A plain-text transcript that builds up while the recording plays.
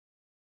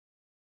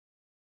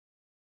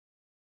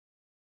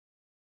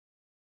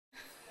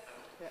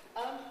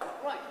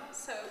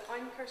So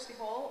I'm Kirsty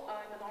Hall.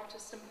 I'm an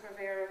artist and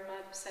purveyor of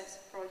Mad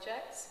Obsessive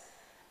projects.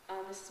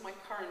 This is my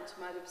current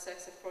Mad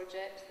Obsessive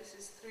project. This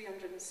is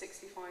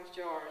 365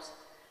 jars.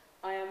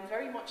 I am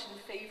very much in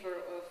favour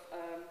of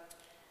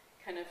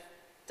kind of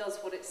does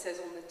what it says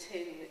on the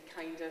tin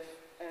kind of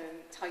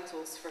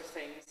titles for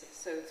things.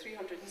 So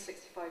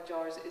 365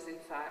 jars is in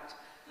fact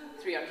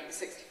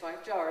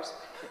 365 jars.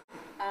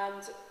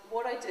 And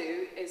what I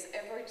do is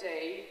every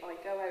day I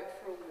go out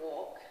for a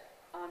walk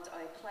and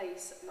I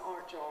place an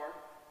art jar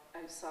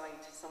outside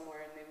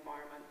somewhere in the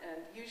environment, and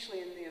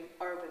usually in the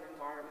urban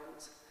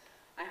environment.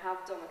 I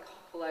have done a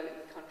couple out in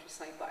the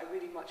countryside, but I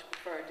really much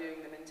prefer doing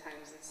them in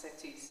towns and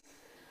cities.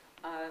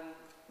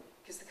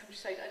 Because the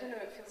countryside, I don't know,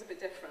 it feels a bit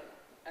different.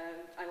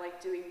 I like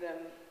doing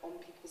them on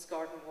people's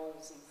garden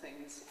walls and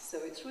things.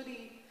 So it's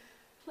really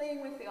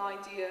playing with the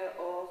idea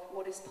of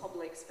what is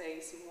public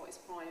space and what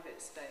is private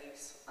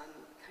space, and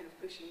kind of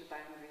pushing the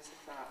boundaries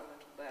of that a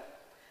little bit.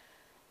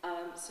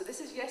 So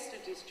this is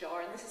yesterday's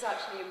jar, and this is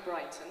actually in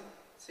Brighton,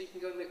 so you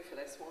can go and look for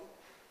this one.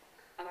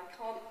 And I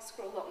can't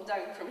scroll up and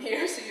down from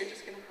here, so you're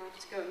just going to have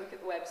to go and look at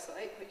the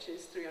website, which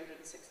is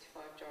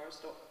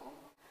 365jars.com.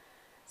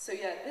 So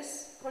yeah,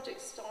 this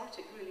project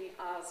started really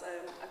as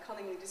a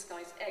cunningly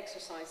disguised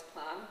exercise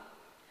plan.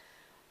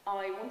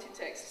 I wanted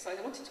to exercise,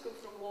 I wanted to go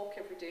for a walk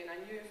every day, and I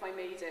knew if I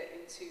made it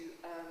into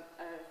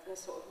a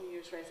sort of New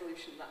Year's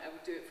resolution that I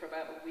would do it for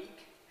about a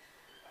week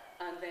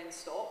and then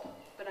stop.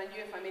 But I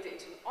knew if I made it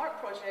into an art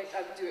project,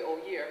 I would do it all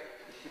year,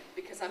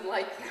 because I'm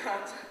like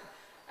that.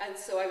 And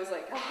so I was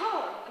like,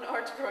 aha, an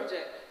art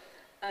project.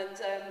 And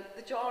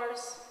the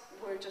jars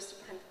were just a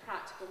kind of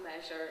practical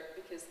measure,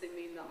 because they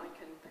mean that I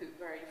can put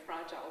very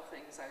fragile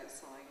things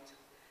outside.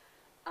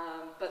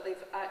 But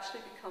they've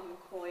actually become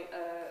quite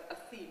a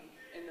theme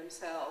in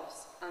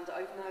themselves. And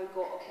I've now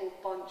got a whole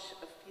bunch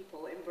of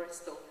people in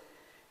Bristol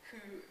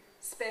who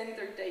spend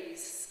their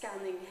days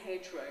scanning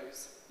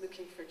hedgerows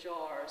looking for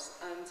jars,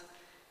 and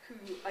who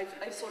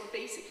I've sort of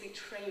basically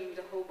trained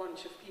a whole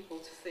bunch of people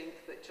to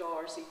think that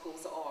jars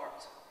equals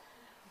art.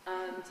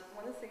 And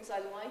one of the things I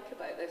like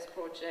about this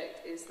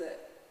project is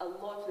that a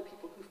lot of the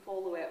people who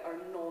follow it are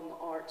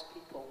non-art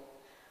people.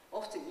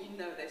 Often, you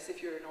know this,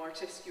 if you're an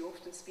artist, you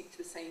often speak to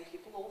the same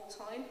people all the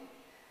time.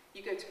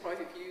 You go to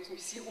private views and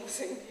you see all the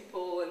same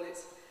people, and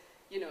it's,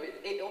 you know,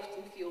 it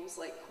often feels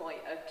like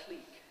quite a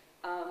clique.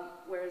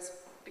 Whereas,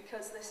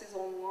 because this is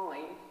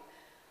online,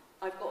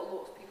 I've got a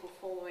lot of people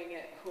following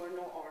it who are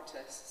not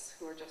artists,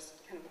 who are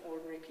just kind of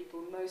ordinary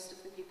people. Most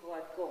of the people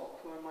I've got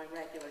who are my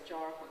regular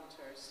jar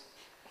hunters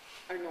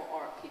are not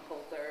art people,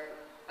 they're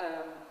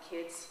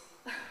kids.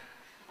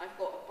 I've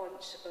got a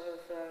bunch of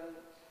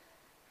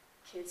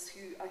kids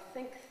who, I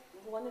think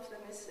one of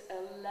them is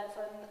 11,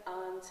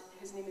 and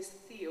his name is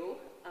Theo,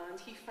 and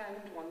he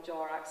found one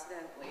jar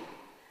accidentally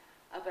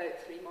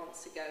about 3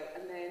 months ago,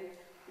 and then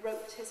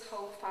roped his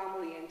whole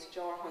family into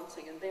jar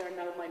hunting, and they are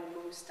now my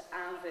most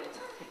avid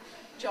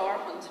jar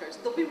hunters.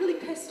 They'll be really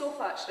pissed off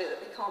actually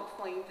that they can't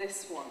find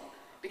this one,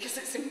 because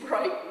it's in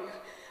Brighton.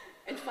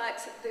 In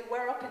fact, they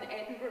were up in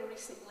Edinburgh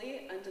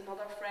recently, and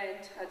another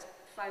friend had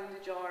found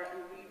a jar and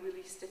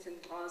re-released it in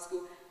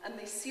Glasgow, and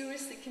they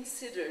seriously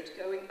considered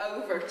going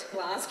over to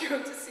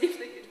Glasgow to see if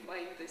they could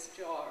find this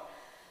jar.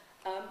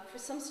 For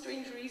some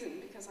strange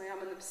reason, because I am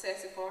an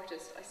obsessive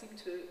artist, I seem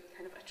to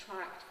kind of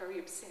attract very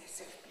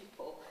obsessive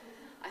people.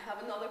 I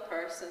have another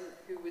person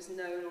who was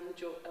known on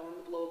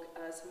the blog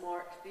as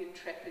Mark the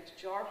Intrepid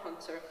Jar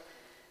Hunter,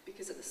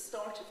 because at the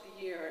start of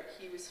the year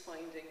he was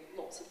finding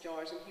lots of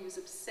jars and he was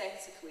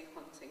obsessively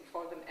hunting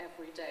for them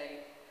every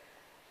day.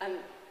 And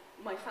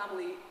my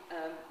family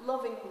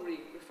lovingly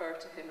refer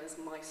to him as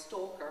my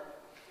stalker.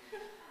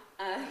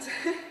 And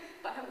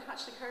but I haven't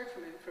actually heard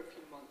from him for a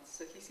few months,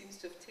 so he seems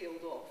to have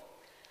tailed off.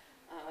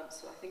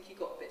 So I think he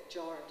got a bit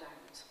jarred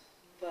out.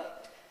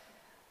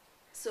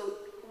 So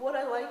what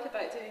I like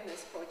about doing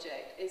this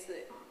project is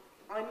that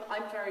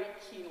I'm very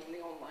keen on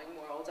the online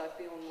world. I've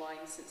been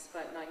online since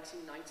about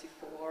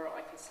 1994.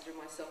 I consider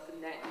myself a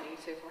net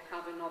native. I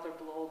have another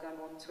blog, I'm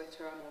on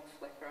Twitter, I'm on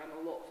Flickr, I'm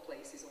a lot of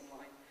places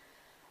online.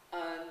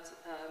 And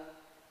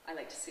I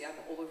like to say I'm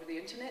all over the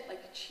internet,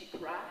 like a cheap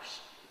rash.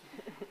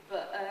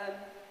 But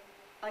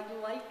I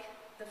like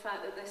the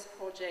fact that this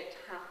project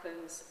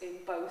happens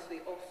in both the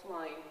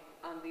offline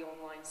and the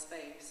online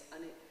space,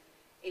 and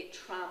it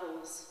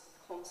travels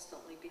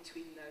constantly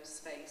between those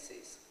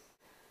spaces.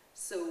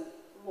 So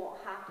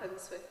what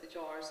happens with the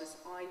jars is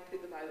I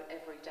put them out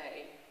every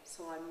day.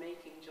 So I'm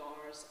making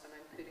jars and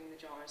I'm putting the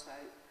jars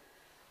out,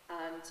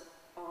 and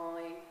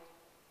I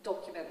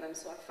document them,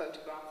 so I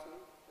photograph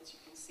them, as you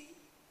can see.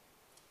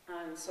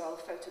 And so I'll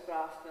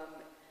photograph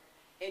them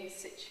in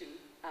situ,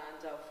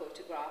 and I'll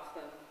photograph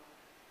them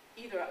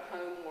either at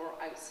home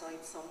or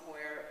outside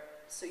somewhere,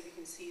 so you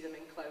can see them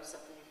in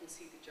close-up and you can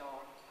see the jar.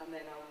 And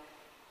then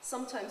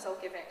sometimes I'll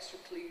give extra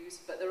clues,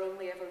 but they're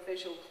only ever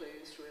visual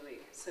clues, really.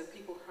 So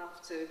people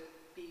have to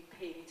be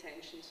paying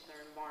attention to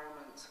their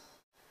environment.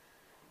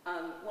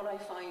 And what I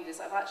find is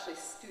I've actually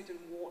stood and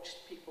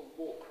watched people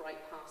walk right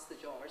past the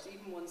jars,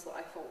 even ones that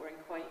I thought were in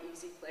quite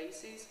easy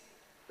places.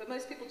 But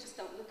most people just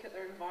don't look at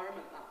their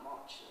environment that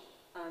much.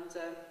 And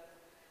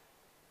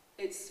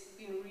it's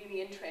been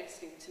really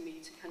interesting to me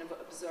to kind of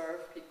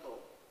observe people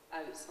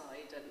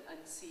outside and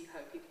see how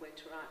people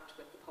interact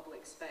with the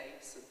public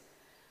space,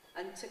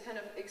 and to kind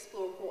of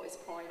explore what is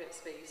private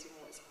space and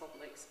what is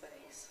public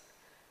space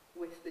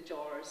with the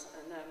jars.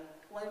 And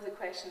one of the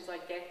questions I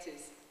get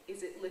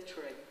is it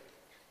littering?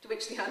 To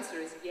which the answer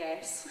is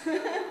yes.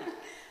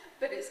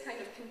 But it's kind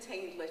of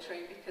contained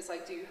littering, because I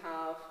do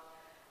have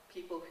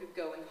people who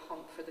go and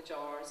hunt for the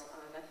jars,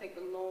 and I think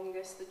the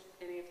longest that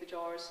any of the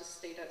jars has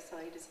stayed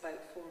outside is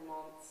about 4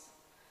 months.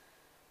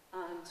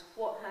 And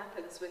what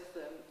happens with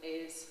them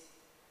is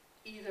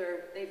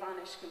either they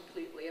vanish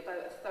completely,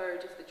 about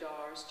 1/3 of the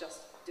jars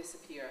just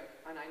disappear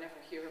and I never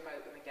hear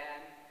about them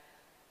again.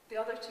 The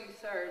other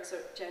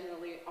 2/3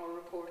 generally are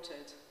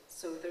reported,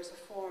 so there's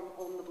a form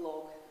on the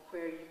blog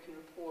where you can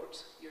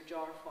report your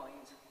jar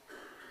find.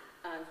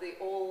 And they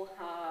all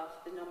have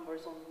the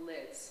numbers on the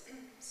lids,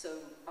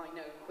 so I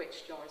know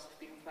which jars have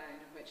been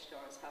found and which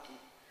jars haven't.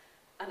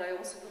 And I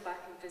also go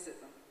back and visit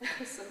them,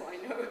 so I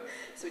know,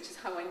 which is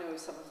how I know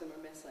some of them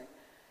are missing.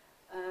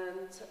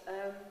 And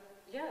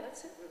yeah,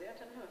 that's it really. I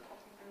don't know, I can't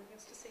think of anything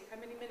else to say. How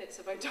many minutes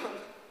have I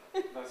done?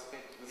 That's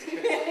okay.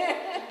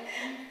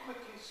 Can you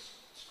quickly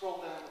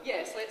scroll down?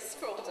 Yes, let's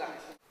scroll down.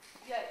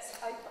 Yes,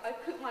 I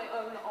put my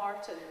own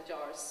art in the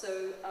jars,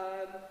 so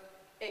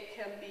it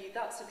can be,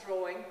 that's a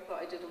drawing that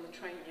I did on the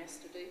train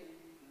yesterday.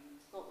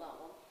 Not that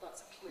one,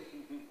 that's a clue.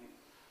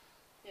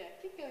 Yeah,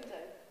 keep going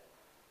down.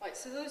 Right,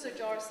 so those are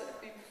jars that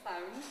have been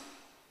found,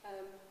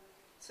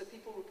 so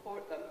people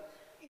report them.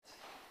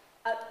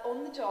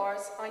 On the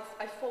jars,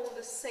 I follow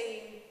the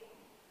same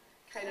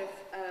kind of,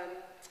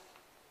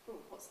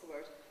 what's the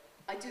word?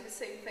 I do the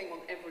same thing on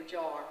every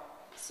jar,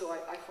 so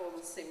I follow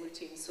the same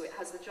routine. So it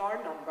has the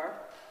jar number,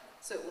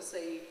 so it will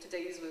say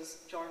today's was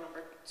jar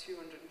number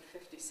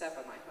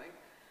 257, I think.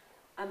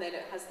 And then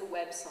it has the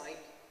website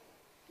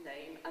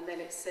name, and then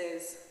it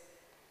says,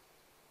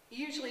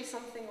 usually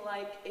something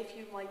like, if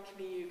you like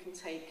me, you can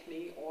take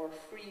me, or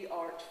free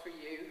art for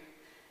you.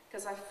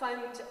 Because I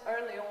found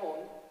early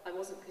on, I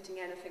wasn't putting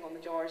anything on the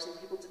jars and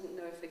people didn't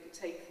know if they could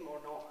take them or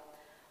not.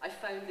 I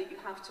found that you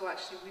have to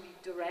actually really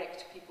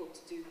direct people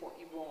to do what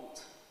you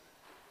want.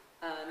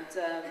 And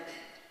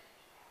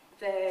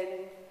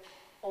then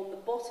on the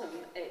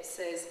bottom it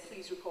says,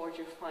 please record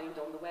your find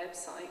on the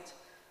website,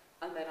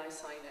 and then I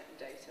sign it and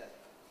date it.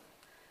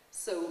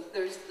 So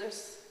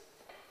there's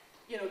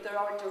you know, there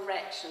are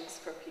directions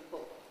for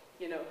people,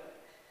 you know.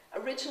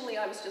 Originally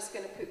I was just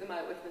going to put them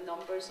out with the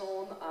numbers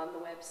on the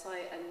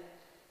website, and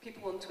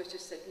people on Twitter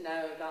said,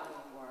 no, that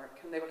won't work,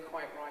 and they were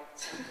quite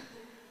right.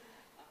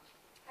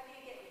 How do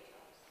you get your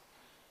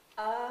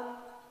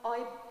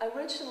jars?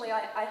 Originally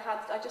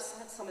I just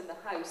had some in the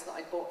house that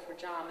I bought for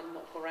jam and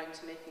not go around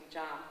to making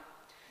jam.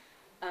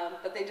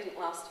 But they didn't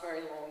last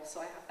very long,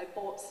 so I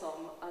bought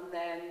some, and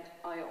then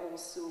I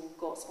also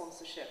got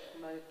sponsorship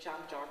from a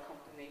jam jar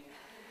company.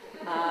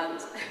 And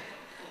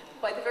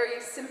by the very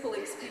simple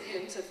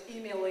expedient of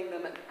emailing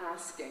them and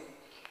asking,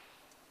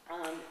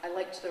 I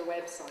liked their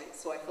website,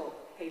 so I thought,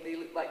 hey, they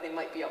look like they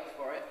might be up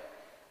for it.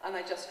 And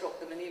I just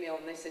dropped them an email,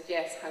 and they said,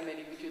 yes, how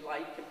many would you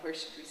like, and where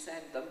should we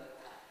send them?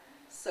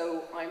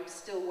 So I'm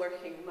still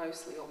working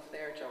mostly off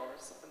their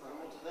jars at the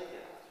moment. What do they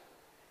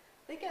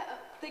get?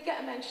 They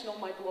get a mention on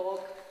my blog.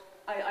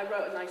 I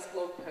wrote a nice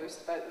blog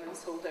post about them and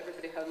told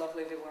everybody how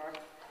lovely they were.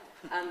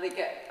 And they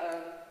get,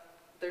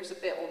 there's a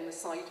bit on the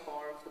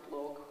sidebar of the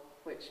blog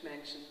which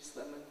mentions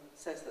them and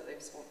says that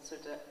they've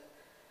sponsored it.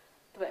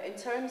 But in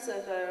terms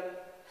of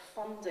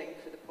funding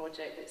for the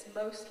project, it's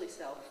mostly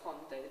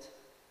self-funded.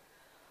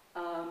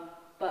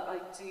 But I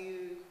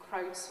do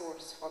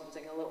crowdsource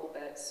funding a little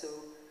bit, so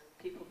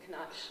people can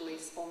actually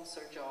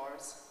sponsor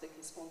jars. They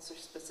can sponsor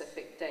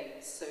specific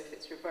dates. So if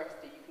it's your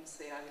birthday, you can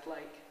say,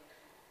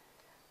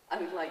 I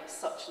would like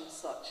such and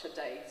such a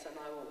date, and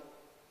I will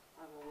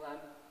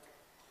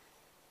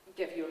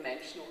give you a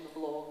mention on the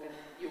blog, and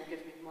you'll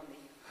give me money.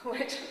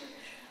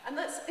 And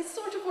it's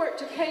sort of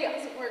worked okay. It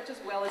hasn't worked as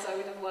well as I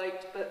would have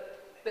liked,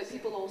 but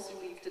people also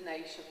leave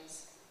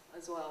donations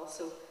as well.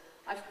 So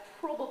I've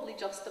probably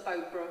just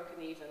about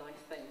broken even, I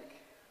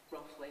think,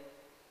 roughly.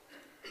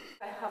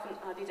 I haven't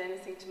added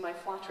anything to my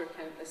Flatter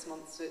account this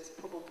month, so it's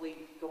probably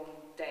gone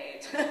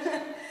dead.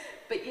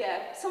 But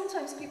yeah,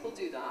 sometimes people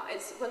do that.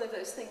 It's one of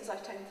those things I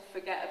tend to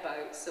forget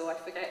about, so I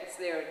forget it's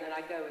there, and then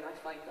I go and I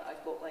find that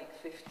I've got like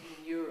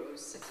 15 euros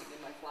sitting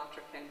in my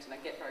Flatter account, and I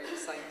get very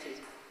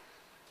excited.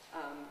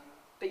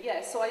 But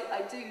yeah, so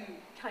I do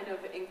kind of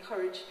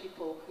encourage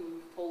people who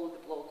follow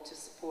the blog to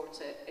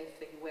support it if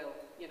they will,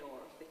 you know, or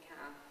if they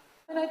can.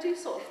 And I do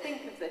sort of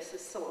think of this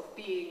as sort of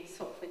being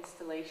sort of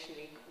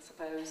installation-y, I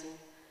suppose,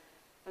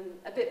 and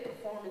a bit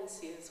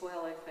performance-y as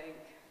well, I think.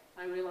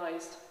 I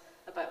realised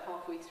about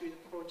halfway through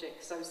the project,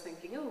 because I was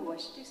thinking, oh, I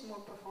should do some more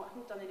performance. I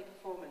haven't done any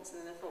performance,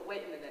 and then I thought,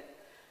 wait a minute,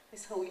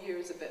 this whole year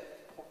is a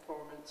bit of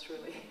performance,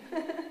 really.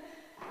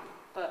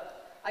 But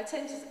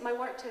my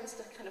work tends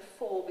to kind of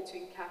fall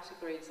between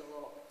categories a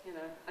lot. you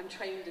know, I'm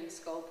trained in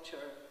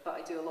sculpture, but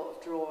I do a lot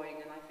of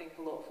drawing, and I think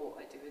a lot of what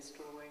I do is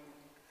drawing.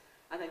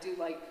 And I do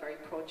like very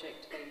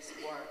project-based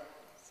work.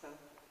 So,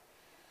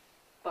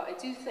 but I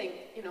do think,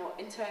 you know,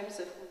 in terms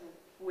of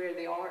where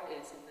the art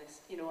is in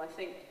this, you know, I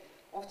think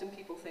often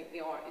people think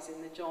the art is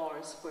in the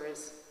jars,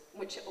 whereas,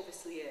 which it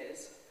obviously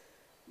is,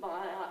 but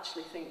I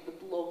actually think the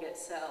blog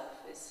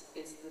itself is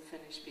the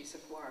finished piece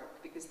of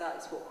work, because that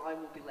is what I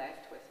will be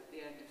left with at the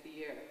end of the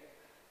year.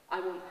 I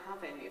won't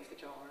have any of the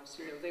jars,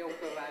 you know, they all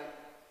go out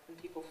and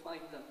people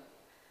find them.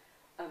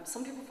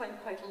 Some people find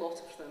quite a lot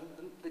of them.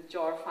 The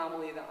jar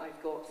family that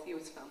I've got,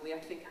 Theo's family, I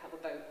think have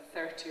about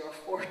 30 or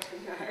 40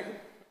 now.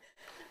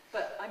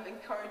 But I'm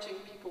encouraging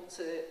people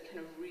to kind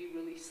of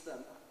re-release them.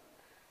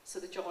 So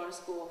the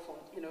jars go off on,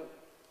 you know,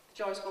 the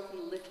jars go off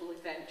on little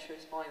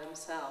adventures by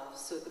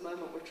themselves. So at the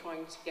moment we're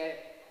trying to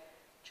get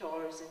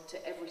jars into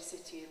every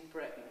city in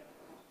Britain.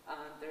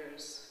 And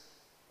there's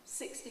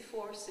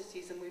 64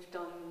 cities, and we've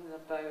done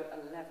about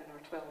 11 or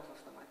 12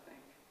 of them, I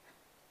think.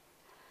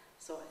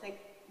 So I think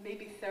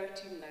maybe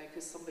 13 now,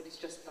 because somebody's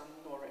just done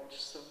Norwich,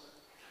 so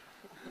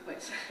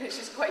which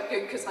is quite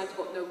good, because I've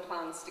got no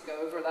plans to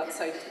go over that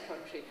side of the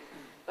country.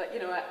 But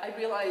you know, I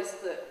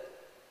realised that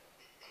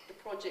the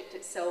project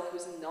itself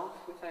was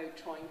enough without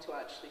trying to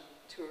actually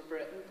tour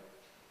Britain.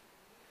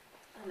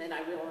 And then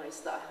I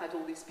realised that I had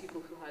all these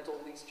people who had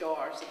all these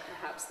jars, and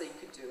perhaps they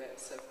could do it,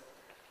 so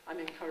I'm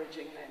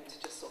encouraging them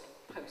to just sort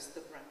of post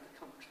them around the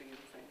country and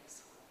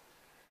things.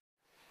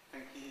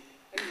 Thank you.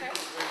 Okay.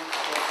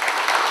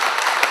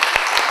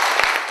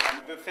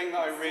 The thing that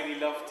I really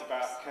loved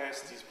about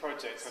Kirsty's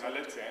project when I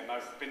looked at it, and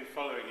I've been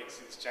following it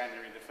since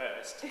January the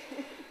 1st,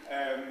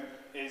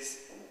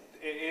 is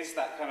it is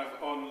that kind of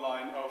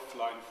online,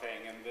 offline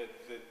thing, and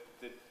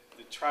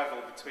the travel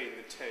between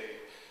the two.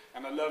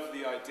 And I love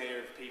the idea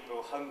of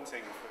people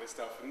hunting for the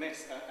stuff, and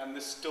this and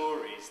the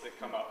stories that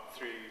come up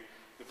through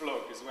the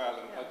blog as well.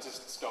 And I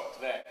just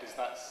stopped there because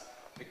that's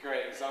a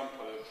great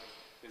example of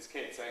this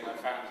kid saying, I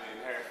found it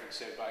in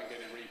Herefordshire, but I'm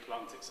going to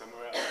replant it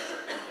somewhere else.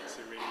 I think it's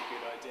a really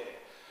good idea.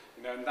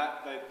 You know, and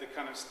that the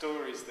kind of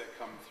stories that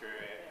come through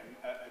it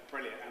are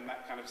brilliant, and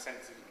that kind of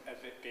sense of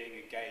it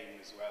being a game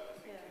as well, I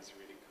think is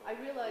really cool. I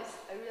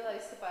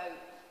realised about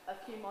a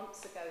few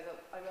months ago that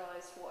I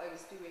realised what I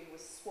was doing was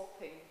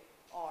swapping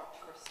art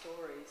for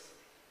stories,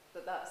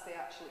 that's the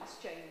actual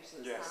exchange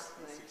that's happening. Yes,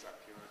 that's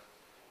exactly right.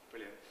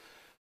 Brilliant.